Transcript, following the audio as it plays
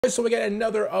So we got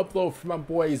another upload from my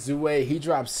boy Zue. He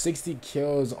dropped 60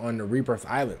 kills on the Rebirth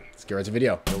Island. Let's get right to the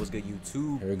video. Yo, what's good,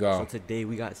 YouTube? Here we go. So today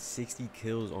we got 60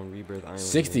 kills on Rebirth Island.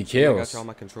 60 I kills. got y'all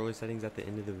my controller settings at the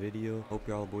end of the video. Hope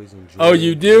y'all boys enjoy. Oh,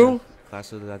 you do?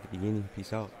 Class was at the beginning.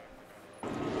 Peace out.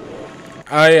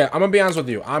 Yeah, I'm gonna be honest with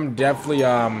you. I'm definitely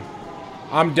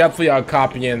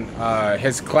copying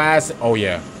his class. Oh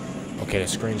yeah. Okay, a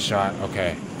screenshot.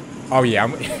 Okay. Oh yeah.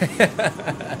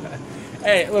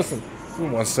 Hey, listen. Give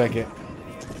me 1 second.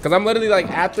 Cause I'm literally like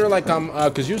after like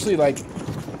cause usually like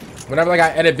whenever like I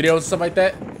edit videos and stuff like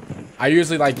that, I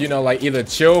usually like like either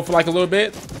chill for like a little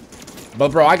bit.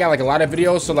 But bro, I got like a lot of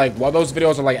videos, so like while those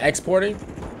videos are like exporting,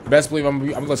 best believe I'm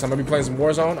gonna be playing some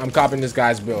Warzone. I'm copying this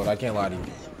guy's build. I can't lie to you.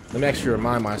 Let me actually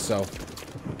remind myself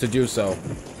to do so.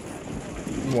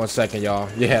 Give me 1 second, y'all.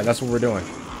 Yeah, that's what we're doing.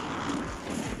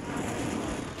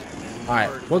 All right,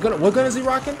 what gun is he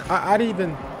rocking? I didn't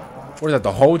even. What is that?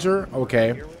 The Holger?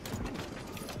 Okay.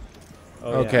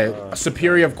 Oh, okay. Yeah,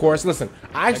 superi, of course. Listen,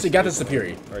 I actually got the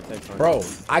superi. Bro,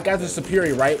 I got the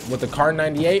superi, right? With the Car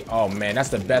 98. Oh, man. That's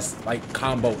the best, like,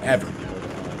 combo ever.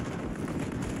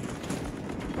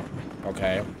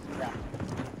 Okay.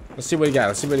 Let's see what he got.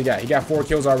 Let's see what he got. He got 4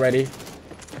 kills already.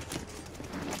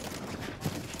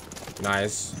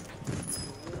 Nice.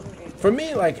 For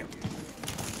me, like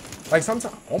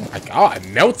sometimes. Oh, my God.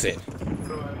 Melted.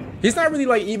 He's not really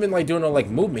like even like doing no like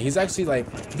movement. He's actually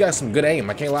like he got some good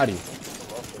aim. I can't lie to you.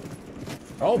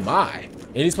 Oh my!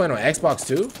 And he's playing on Xbox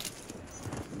too.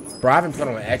 Bro, I haven't played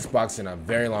on Xbox in a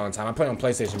very long time. I play on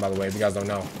PlayStation, by the way, if you guys don't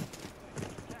know.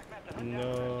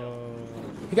 No.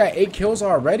 He got 8 kills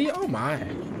already. Oh my!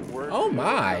 Oh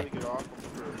my!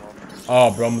 Oh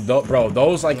bro,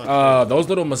 those like those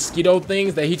little mosquito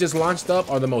things that he just launched up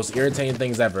are the most irritating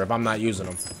things ever. If I'm not using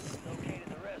them.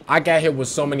 I got hit with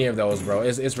so many of those, bro.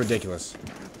 It's ridiculous.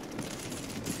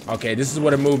 Okay, this is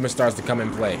where the movement starts to come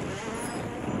in play.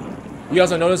 You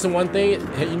guys are noticing one thing?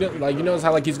 You notice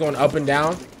how like he's going up and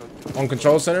down on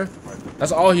control center?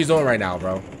 That's all he's doing right now,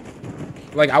 bro.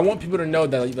 Like I want people to know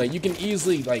that like you can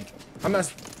easily like I'm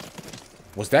not.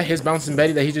 Was that his bouncing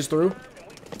Betty that he just threw?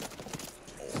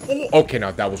 Okay,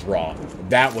 no, that was raw.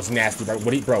 That was nasty, bro.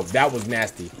 Bro, that was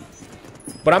nasty.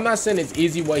 But I'm not saying it's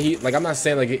easy what he like. I'm not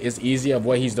saying like it's easy of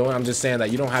what he's doing. I'm just saying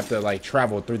that you don't have to like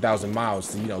travel 3,000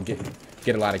 miles to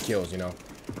get a lot of kills. You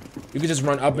can just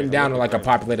run up and down in like a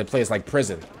populated place like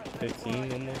prison.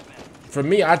 15 almost. For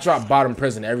me, I drop bottom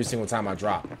prison every single time I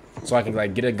drop, so I can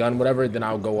like get a gun, whatever. Then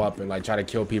I'll go up and like try to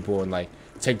kill people and like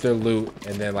take their loot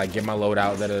and then like get my load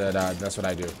out. That's what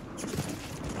I do.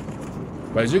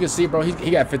 But as you can see, bro, he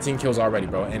got 15 kills already,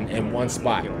 bro, in one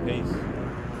spot.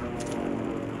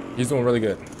 He's doing really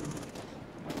good.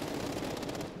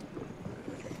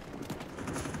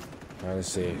 All right, let's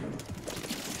see.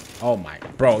 Oh my,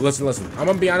 bro, listen. I'm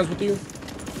gonna be honest with you.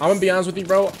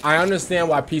 Bro. I understand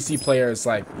why PC players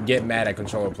like get mad at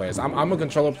controller players. I'm a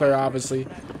controller player, obviously.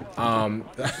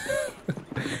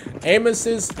 Aim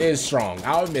assist is strong.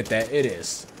 I'll admit that it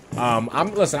is. I'm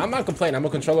not complaining. I'm a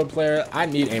controller player. I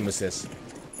need aim assist.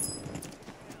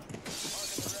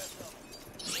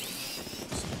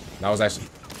 That was actually.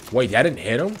 Wait, that didn't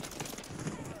hit him?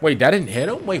 Wait, that didn't hit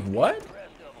him? Wait, what?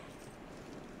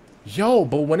 Yo,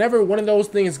 but whenever one of those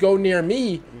things go near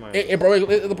me, bro,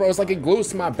 it's like it glues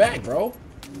to my back, bro.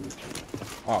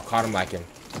 Oh, caught him lacking.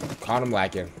 Caught him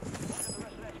lacking.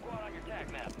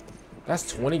 That's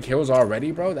 20 kills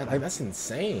already, bro? That's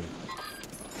insane.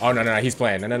 Oh, no, he's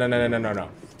playing. No.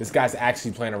 This guy's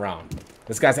actually playing around.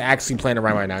 This guy's actually playing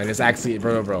around right now. And it's actually,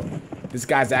 bro. This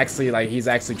guy's actually, like, he's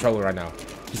actually trolling right now.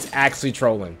 He's actually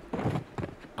trolling.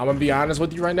 I'm gonna be honest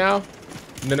with you right now.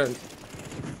 No.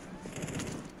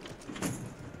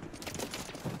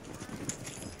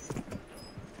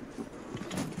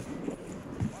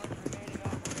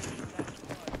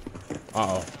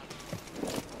 Uh-oh.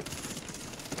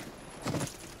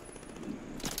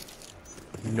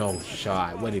 No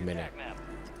shot. Wait a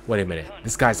minute.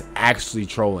 This guy's actually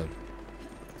trolling.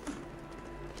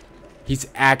 He's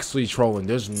actually trolling.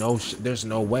 There's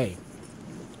no way.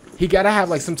 He gotta have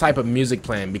like some type of music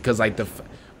playing because like the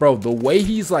way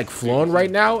he's like flowing right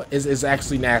now is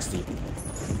actually nasty. You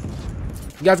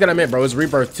guys gotta admit, bro, it's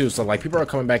Rebirth too, so like people are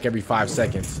coming back every 5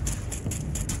 seconds.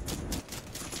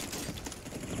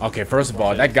 Okay, first of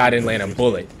all, that guy didn't land a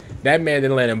bullet. That man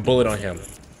didn't land a bullet on him.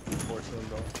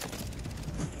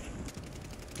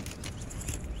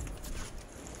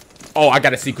 Oh, I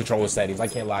gotta see controller settings. I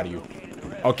can't lie to you.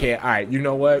 Okay, all right. You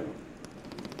know what?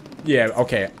 Yeah.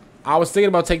 Okay. I was thinking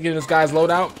about taking this guy's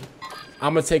loadout.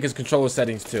 I'm gonna take his controller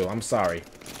settings too. I'm sorry.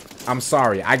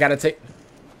 I gotta take.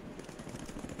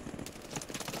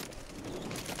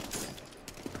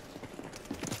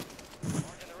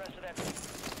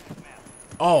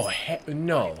 Oh,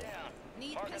 no.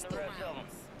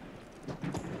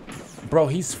 Bro,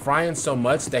 he's frying so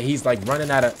much that he's like running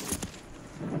out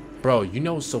of... Bro, you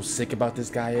know what's so sick about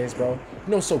this guy is, bro? You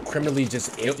know what's so criminally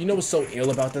just ill? You know what's so ill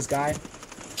about this guy?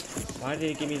 Why did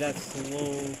it give me that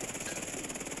slow?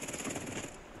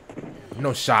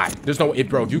 No shot. There's no...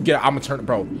 bro, if you get... I'm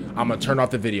gonna turn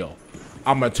off the video.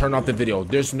 I'm gonna turn off the video.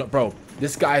 There's no... Bro,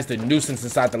 this guy's the nuisance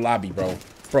inside the lobby, bro.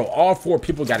 Bro, all 4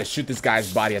 people gotta shoot this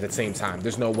guy's body at the same time.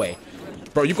 There's no way.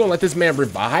 Bro, you gonna let this man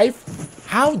revive?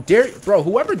 How dare you? Bro,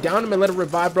 whoever downed him and let him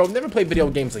revive, bro, never play video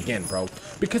games again, bro.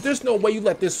 Because there's no way you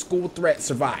let this school threat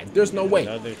survive. There's no way.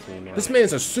 This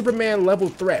man's a Superman level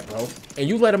threat, bro. And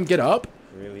you let him get up?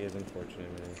 Really is unfortunate,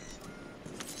 man.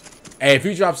 Hey, if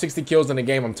you drop 60 kills in the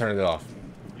game, I'm turning it off.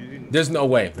 There's no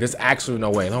way. There's actually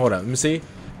no way. Hold on. Let me see.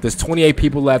 There's 28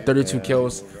 people left, 32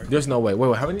 kills. There's no way.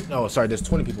 Wait, how many? No, sorry. There's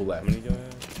 20 people left.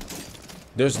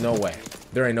 There's no way.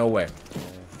 There ain't no way.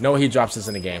 No way he drops this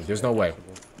in the game. There's no way.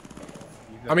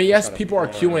 I mean, yes, people are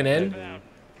queuing in.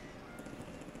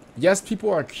 Yes,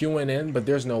 people are queuing in, but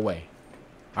there's no way.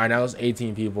 All right, now there's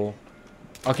 18 people.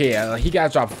 Okay, yeah, he got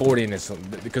to drop 40 in this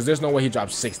because there's no way he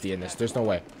dropped 60 in this. There's no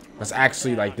way. That's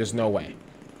actually like, there's no way.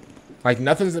 Like,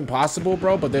 nothing's impossible,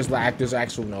 bro, but there's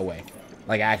actual no way.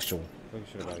 Like, actual.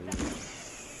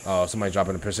 Oh, somebody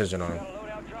dropping a precision on him.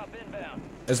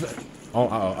 It's,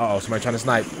 oh, somebody trying to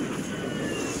snipe.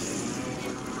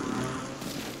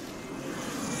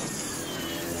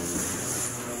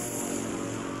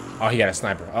 Oh, he got a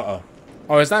sniper.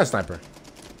 Oh, it's not a sniper.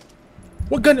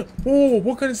 What gun? Whoa,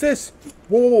 what gun is this?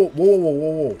 Whoa.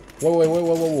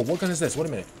 What gun is this? Wait a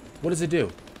minute. What does it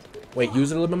do? Wait,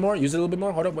 use it a little bit more. Use it a little bit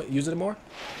more. Hold up. Wait, use it more.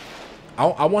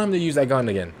 I want him to use that gun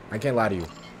again. I can't lie to you.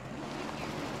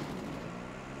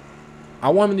 I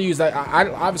want him to use that.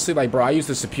 I obviously, like, bro, I use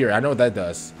the superi. I know what that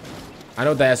does. I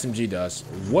know what the SMG does.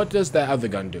 What does that other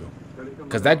gun do?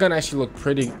 Because that gun actually looked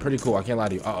pretty cool. I can't lie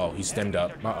to you. Uh-oh, he stemmed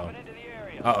up. Uh-oh.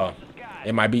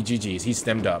 It might be GG's. He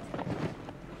stemmed up.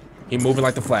 He moving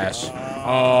like the Flash.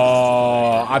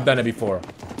 Oh, I've done it before.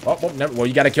 Oh, never. Well,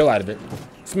 you got a kill out of it.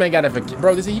 This man got a...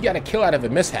 Bro, he got a kill out of a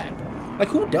mishap. Like,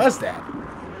 who does that?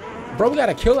 Bro, we got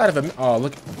a kill out of a... Oh,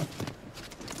 look.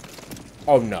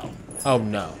 Oh, no. Oh,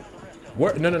 no.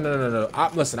 Where? No.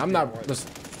 Listen, I'm not... Listen.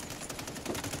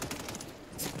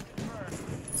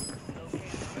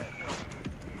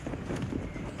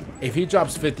 If he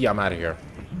drops 50, I'm out of here.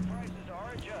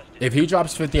 If he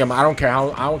drops 50, I don't care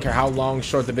how long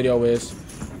short the video is.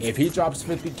 If he drops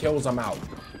 50 kills, I'm out.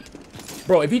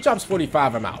 Bro, if he drops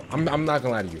 45, I'm out. I'm not gonna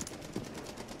lie to you.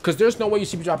 Cause there's no way you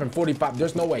see me dropping 45.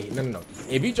 There's no way. No.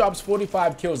 If he drops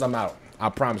 45 kills, I'm out. I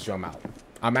promise you, I'm out.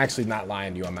 I'm actually not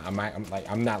lying to you. I'm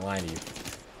not lying to you.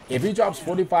 If he drops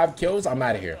 45 kills, I'm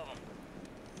out of here.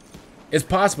 It's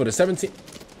possible. The 17.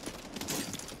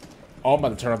 Oh, I'm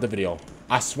about to turn off the video.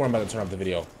 I swear I'm about to turn off the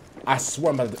video. I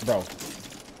swear I'm about to, bro.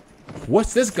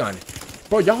 What's this gun?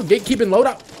 Bro, y'all gatekeeping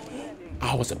loadout?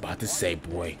 I was about to say,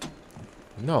 boy.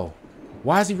 No.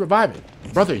 Why is he reviving?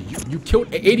 Brother, you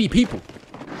killed 80 people.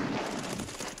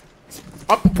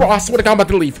 Bro, I swear to God I'm about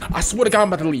to leave. I swear to God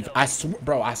I'm about to leave. I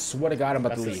swear to God I'm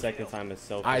about to leave. That's the second time it's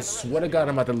self. I swear to God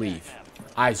I'm about to leave.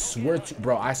 I swear to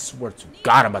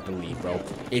God I'm about to leave, bro.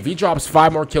 If he drops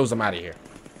 5 more kills, I'm out of here.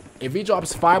 If he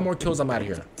drops 5 more kills, I'm out of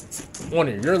here. On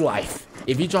your life.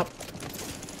 If he drop...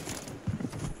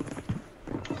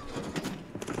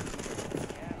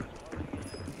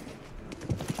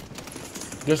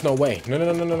 There's no way. No. No.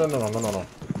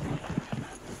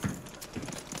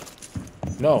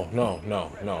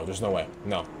 There's no way.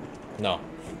 No. No,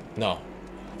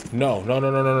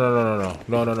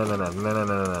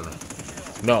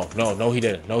 he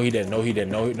didn't.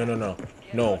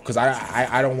 No, because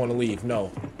I don't want to leave.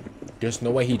 No. There's no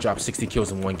way he dropped 60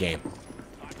 kills in one game.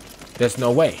 There's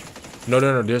no way.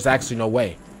 No. There's actually no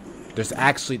way. There's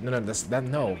actually no.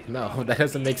 That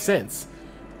doesn't make sense.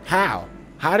 How?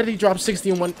 How did he drop 60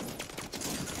 in one?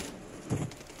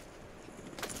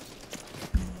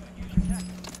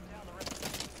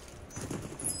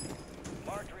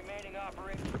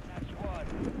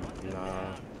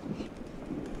 Nah.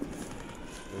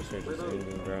 This is just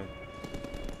ending, bro.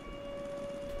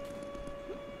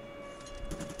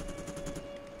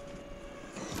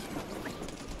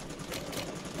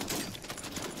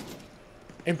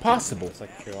 Impossible. It's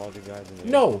like kill all the guys in the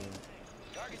No.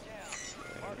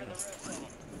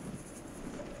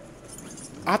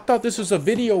 I thought this was a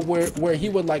video where he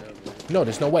would like... No,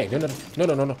 there's no way. No.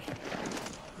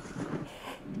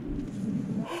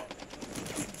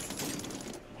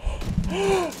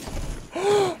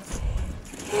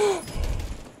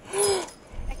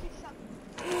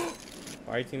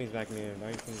 Why are your teammates back me in?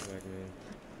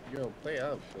 Yo, play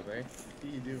up, Jose. What are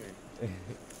you doing?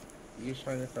 You just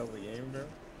trying to sell the game, bro?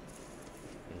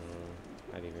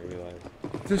 I didn't even realize.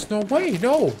 There's no way.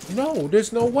 No, no,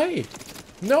 there's no way.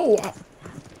 No,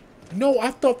 no,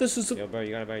 I thought this is. Yo, bro,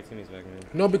 you gotta buy your teammates back, man.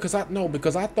 No,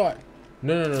 because I thought.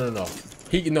 No.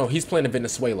 He's playing in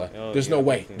Venezuela. Oh, There's no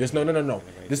way. There's no.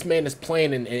 This man is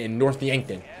playing in North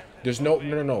Yankton. There's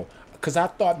no. Because I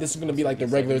thought this was gonna be like the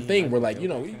regular thing where, like, you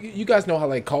know, you guys know how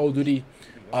like Call of Duty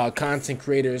content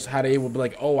creators, how they would be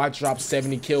like, oh, I dropped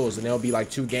 70 kills and there'll be like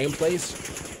 2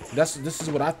 gameplays. This is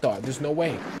what I thought. There's no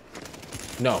way.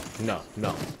 No. No.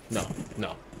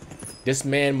 This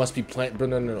man must be playing.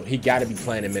 No. He got to be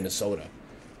playing in Minnesota.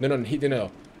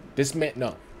 No. This man,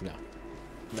 no.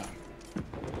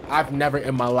 I've never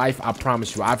in my life, I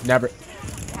promise you, I've never.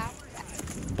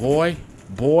 Boy,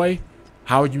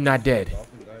 how are you not dead?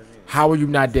 How are you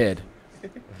not dead?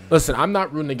 Listen, I'm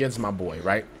not rooting against my boy,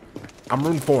 right? I'm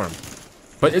rooting for him.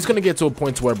 But it's gonna get to a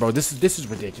point to where, bro, this is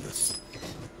ridiculous.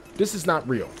 This is not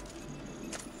real.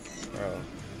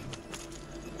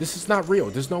 This is not real.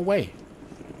 There's no way.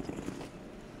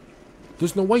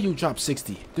 There's no way you drop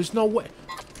 60. There's no way.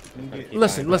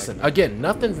 Listen. Again,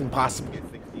 nothing's impossible.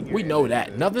 We know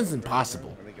that. Nothing's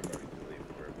impossible.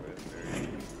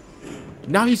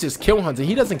 Now he's just kill hunting.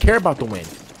 He doesn't care about the win.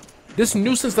 This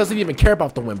nuisance doesn't even care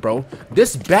about the win, bro.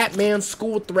 This Batman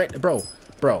school threat, bro.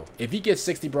 If he gets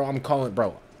 60, bro, I'm calling,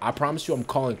 bro. I promise you, I'm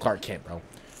calling Clark Kent, bro.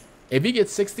 If he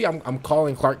gets 60, I'm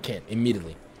calling Clark Kent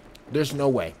immediately. There's no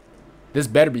way. This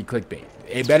better be clickbait.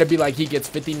 It better be like he gets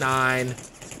 59.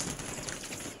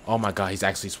 Oh my god, he's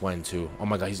actually sweating too. Oh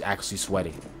my god, he's actually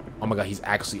sweating. Oh my god, he's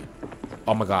actually.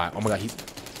 Oh my god, he's.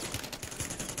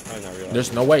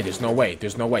 There's no way. There's no way.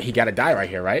 He gotta die right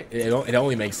here, right? It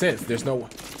only makes sense. There's no.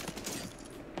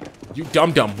 You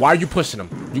dumb. Why are you pushing him?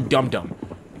 You dumb.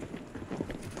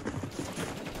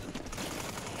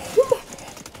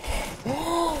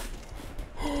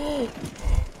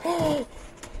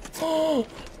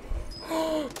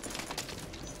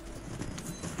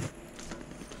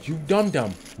 You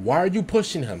dumb. Why are you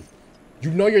pushing him?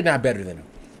 You know you're not better than him.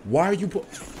 Why are you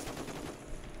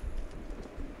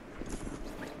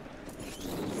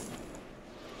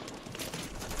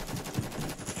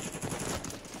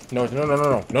No.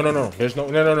 There's no.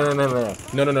 No.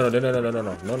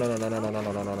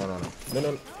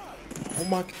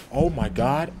 Oh my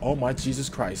God. Oh my Jesus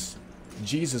Christ.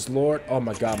 Jesus Lord. Oh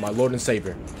my God, my Lord and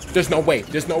Savior. There's no way.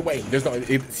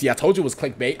 See, I told you it was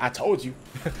clickbait. I told you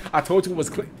it was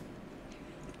click.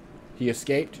 He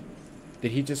escaped.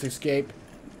 Did he just escape?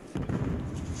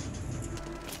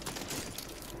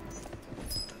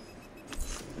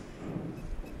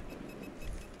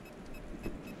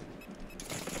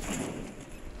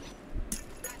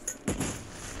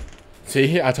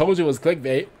 See, I told you it was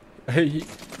clickbait.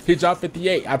 He dropped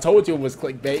 58. I told you it was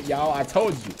clickbait, y'all. I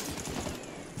told you.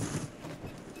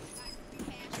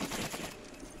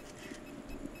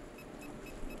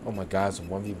 Oh my God, it's a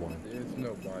 1v1. There's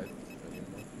no buy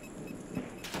anymore.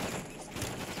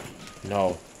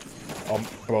 No.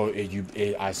 Bro,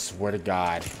 I swear to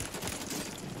God.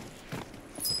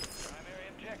 Primary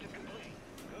objective complete.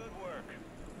 Good work.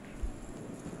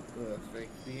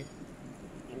 Safety.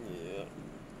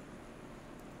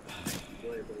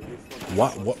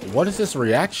 What is this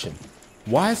reaction?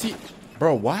 Why is he,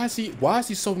 bro? Why is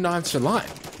he so nonchalant?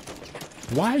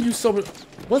 Why are you so?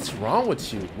 What's wrong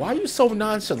with you? Why are you so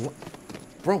nonchalant,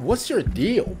 bro? What's your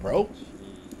deal, bro?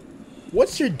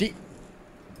 What's your deal?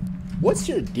 What's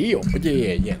your deal?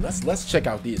 Yeah. Let's check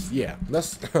out these. Yeah,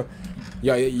 let's.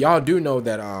 y'all do know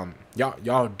that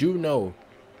y'all do know.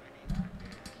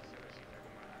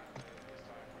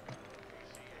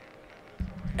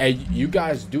 Hey, you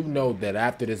guys do know that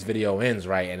after this video ends,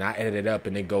 right, and I edit it up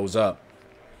and it goes up,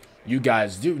 you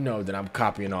guys do know that I'm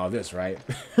copying all this, right?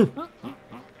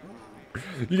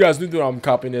 You guys do know I'm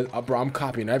copying it, bro. I'm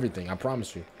copying everything. I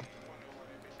promise you.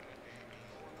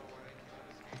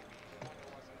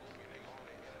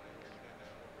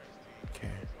 Okay.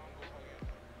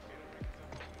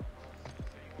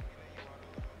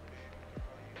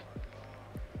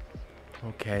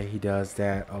 Okay, he does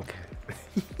that. Okay.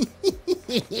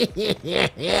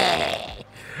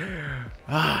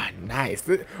 Ah, nice.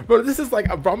 Bro, this is like,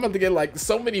 bro, I'm about to get like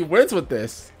so many wins with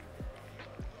this.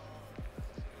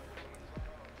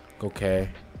 Okay.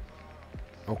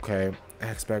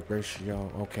 Aspect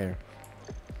ratio. Okay.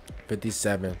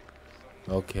 57.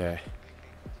 Okay.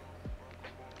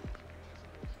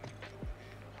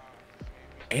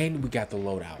 And we got the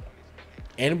loadout.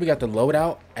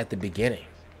 At the beginning.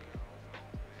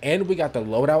 And we got the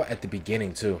loadout at the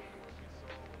beginning too.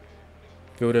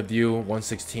 Field of view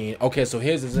 116. Okay, so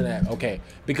his isn't that. Okay,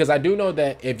 because I do know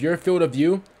that if your field of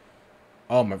view,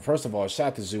 oh my, first of all, shout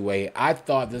out to Zue. I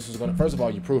thought this was gonna. First of all,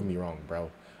 you proved me wrong,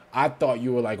 bro. I thought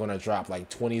you were like gonna drop like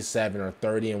 27 or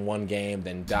 30 in one game,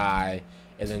 then die,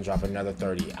 and then drop another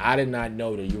 30. I did not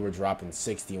know that you were dropping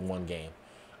 60 in one game.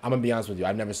 I'm gonna be honest with you.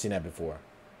 I've never seen that before.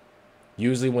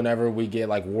 Usually, whenever we get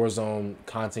like Warzone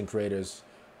content creators,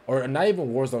 or not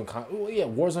even Warzone,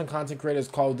 Warzone content creators,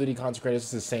 Call of Duty content creators,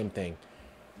 it's the same thing.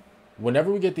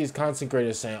 Whenever we get these content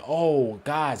creators saying, "Oh,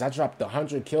 guys, I dropped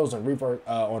 100 kills on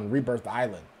Rebirth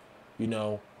Island," you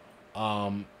know,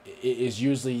 it is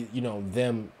usually, you know,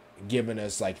 them giving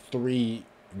us like 3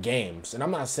 games. And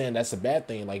I'm not saying that's a bad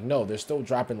thing. Like, no, they're still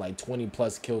dropping like 20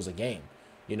 plus kills a game.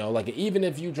 You know, like even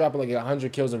if you drop like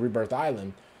 100 kills on Rebirth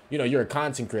Island, you know, you're a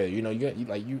content creator. You know,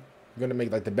 you're gonna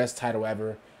make like the best title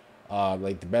ever,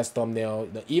 like the best thumbnail.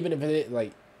 Even if it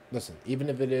like, listen, even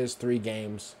if it is 3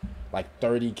 games, like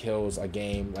 30 kills a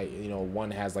game, like, you know,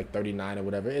 one has like 39 or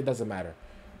whatever, it doesn't matter.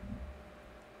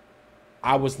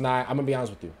 I'm gonna be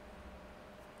honest with you,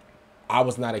 I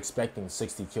was not expecting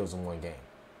 60 kills in one game.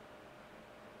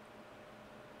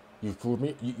 You proved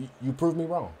me, you proved me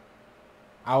wrong.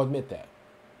 I'll admit that.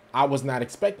 I was not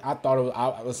expecting, I thought it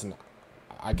was, listen,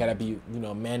 I gotta be, you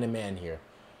know, man to man here.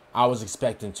 I was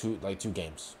expecting 2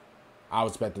 games. I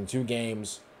was expecting 2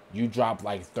 games. You drop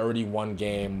like 31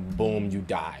 game, boom, you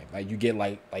die. Like you get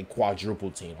like quadruple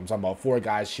team. I'm talking about 4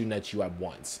 guys shooting at you at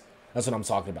once. That's what I'm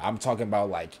talking about. I'm talking about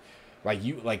like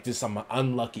this some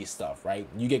unlucky stuff, right?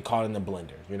 You get caught in the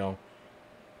blender, you know.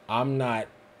 I'm not,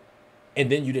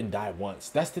 and then you didn't die once.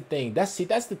 That's the thing. That's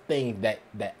the thing that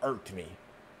irked me.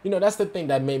 You know, that's the thing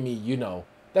that made me, you know,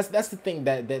 that's the thing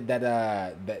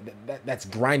that's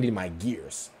grinding my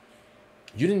gears.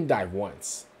 You didn't die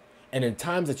once. And in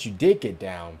times that you did get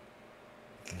down,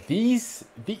 these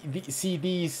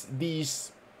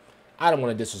I don't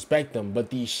want to disrespect them, but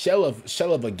these shell of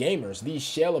gamers,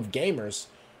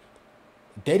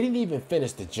 they didn't even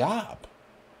finish the job.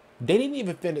 They didn't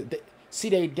even finish.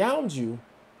 They downed you.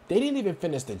 They didn't even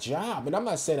finish the job. And I'm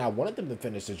not saying I wanted them to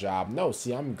finish the job. No,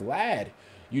 see, I'm glad.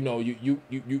 You know, you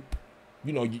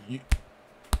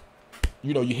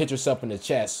hit yourself in the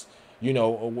chest, you know,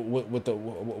 with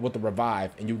the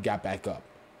revive, and you got back up.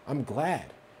 I'm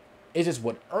glad. It's just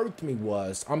what irked me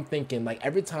was, I'm thinking, like,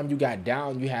 every time you got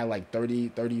down, you had like 30,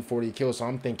 40 kills. So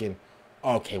I'm thinking,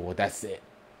 okay, well, that's it.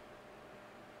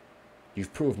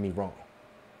 You've proved me wrong.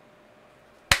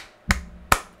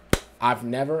 I've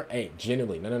never, hey,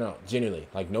 genuinely, no, genuinely,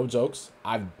 like, no jokes,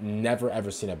 I've never,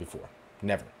 ever seen that before.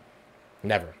 Never.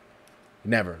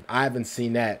 I haven't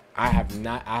seen that. I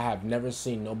have never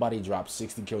seen nobody drop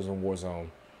 60 kills in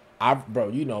Warzone. Bro,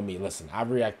 you know me, listen, I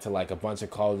react to like a bunch of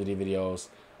Call of Duty videos,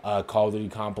 Call of Duty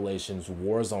compilations,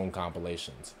 Warzone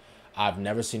compilations. I've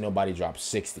never seen nobody drop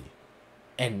 60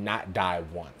 and not die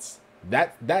once.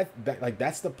 That like,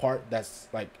 that's the part that's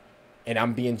like, and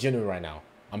I'm being genuine right now.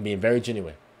 I'm being very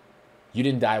genuine. You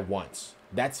didn't die once.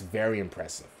 That's very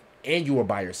impressive. And you were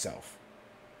by yourself.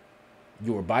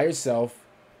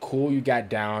 Cool, you got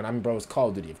down. I mean, bro, it's Call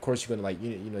of Duty. Of course you're gonna, like,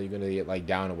 you know, you're gonna get like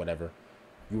down or whatever.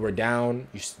 You were down.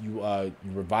 You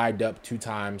revived up 2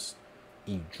 times.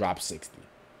 You dropped 60.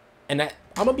 And I'm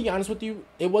gonna be honest with you,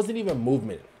 it wasn't even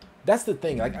movement. That's the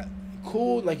thing. Like,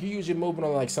 cool, like, you use your movement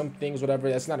on like some things, whatever.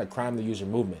 That's not a crime to use your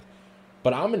movement.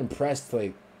 But I'm impressed.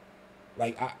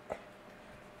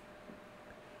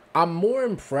 I'm more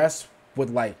impressed with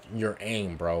like your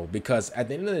aim, bro. Because at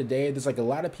the end of the day, there's like a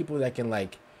lot of people that can,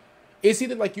 like, it's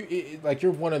either like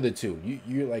you're one of the two.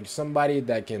 You're like somebody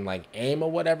that can like aim or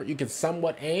whatever. You can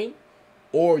somewhat aim,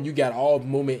 or you got all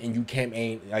movement and you can't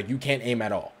aim. Like, you can't aim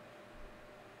at all.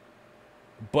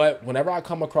 But whenever I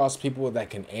come across people that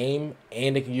can aim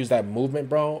and they can use that movement,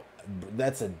 bro,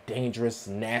 that's a dangerous,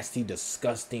 nasty,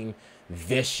 disgusting,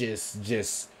 vicious,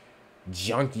 just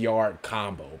junkyard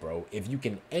combo, bro. If you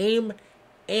can aim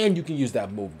and you can use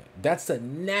that movement, that's a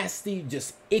nasty,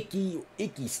 just icky,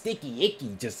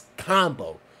 sticky, just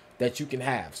combo that you can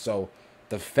have. So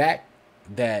the fact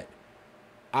that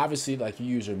obviously, like, you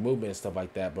use your movement and stuff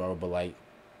like that, bro, but like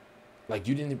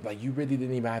you didn't, like, you really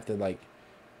didn't even have to, like,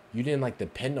 you didn't like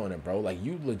depend on it, bro. Like,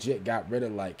 you legit got rid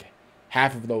of like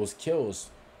half of those kills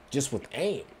just with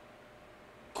aim.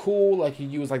 Cool, like, you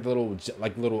use like little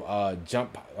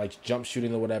jump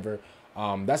shooting or whatever.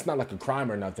 That's not like a crime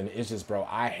or nothing. It's just, bro,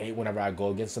 I hate whenever I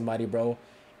go against somebody, bro,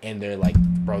 and they're like,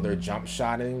 bro, they're jump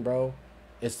shotting, bro.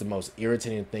 It's the most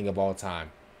irritating thing of all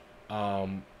time.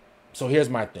 So here's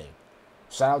my thing.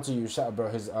 Shout out to you, bro.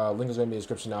 His link is going to be in the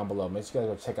description down below. Make sure you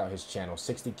guys go check out his channel.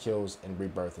 60 kills in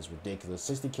Rebirth is ridiculous.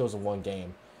 60 kills in one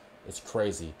game. It's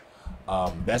crazy.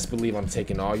 Best believe I'm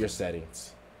taking all your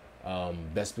settings.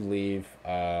 Best believe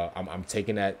I'm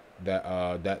taking that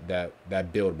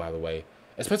build, by the way,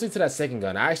 especially to that second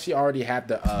gun. I actually already have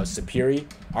the superi.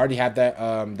 I already have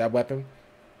that weapon,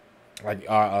 like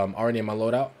already in my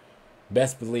loadout.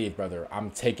 Best believe, brother,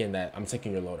 I'm taking that. I'm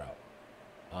taking your loadout.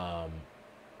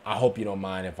 I hope you don't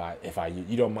mind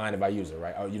you don't mind if I use it,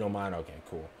 right? Oh, you don't mind? Okay,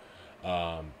 cool.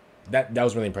 That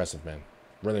was really impressive, man.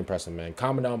 Really impressive, man.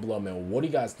 Comment down below, man. What do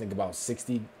you guys think about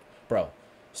 60, bro?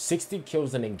 60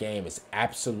 kills in a game is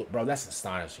absolute, bro. That's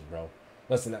astonishing, bro.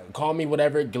 Listen, call me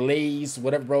whatever, glaze,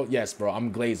 whatever, bro. Yes, bro.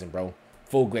 I'm glazing, bro.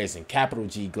 Full glazing, capital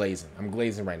G glazing. I'm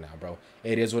glazing right now, bro.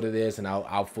 It is what it is, and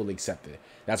I'll fully accept it.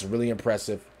 That's really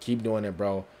impressive. Keep doing it,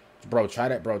 bro. Bro, try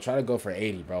that, bro. Try to go for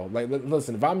 80, bro. Like,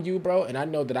 listen, if I'm you, bro, and I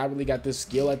know that I really got this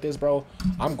skill at this, bro,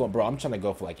 I'm trying to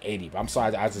go for like 80. But I'm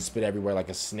sorry, I just spit everywhere like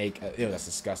a snake. Ew, that's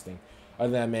disgusting.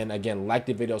 Other than that, man, again, like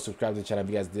the video, subscribe to the channel if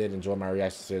you guys did enjoy my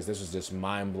reaction to this. This was just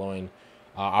mind-blowing.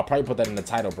 I'll probably put that in the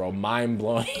title, bro.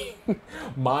 Mind-blowing.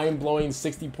 Mind-blowing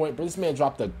 60 point. Bro, this man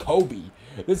dropped a Kobe.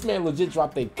 This man legit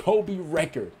dropped a Kobe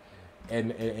record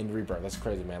in Rebirth. That's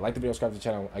crazy, man. Like the video, subscribe to the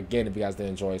channel. Again, if you guys did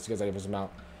enjoy, see you guys later for some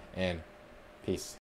out. And peace.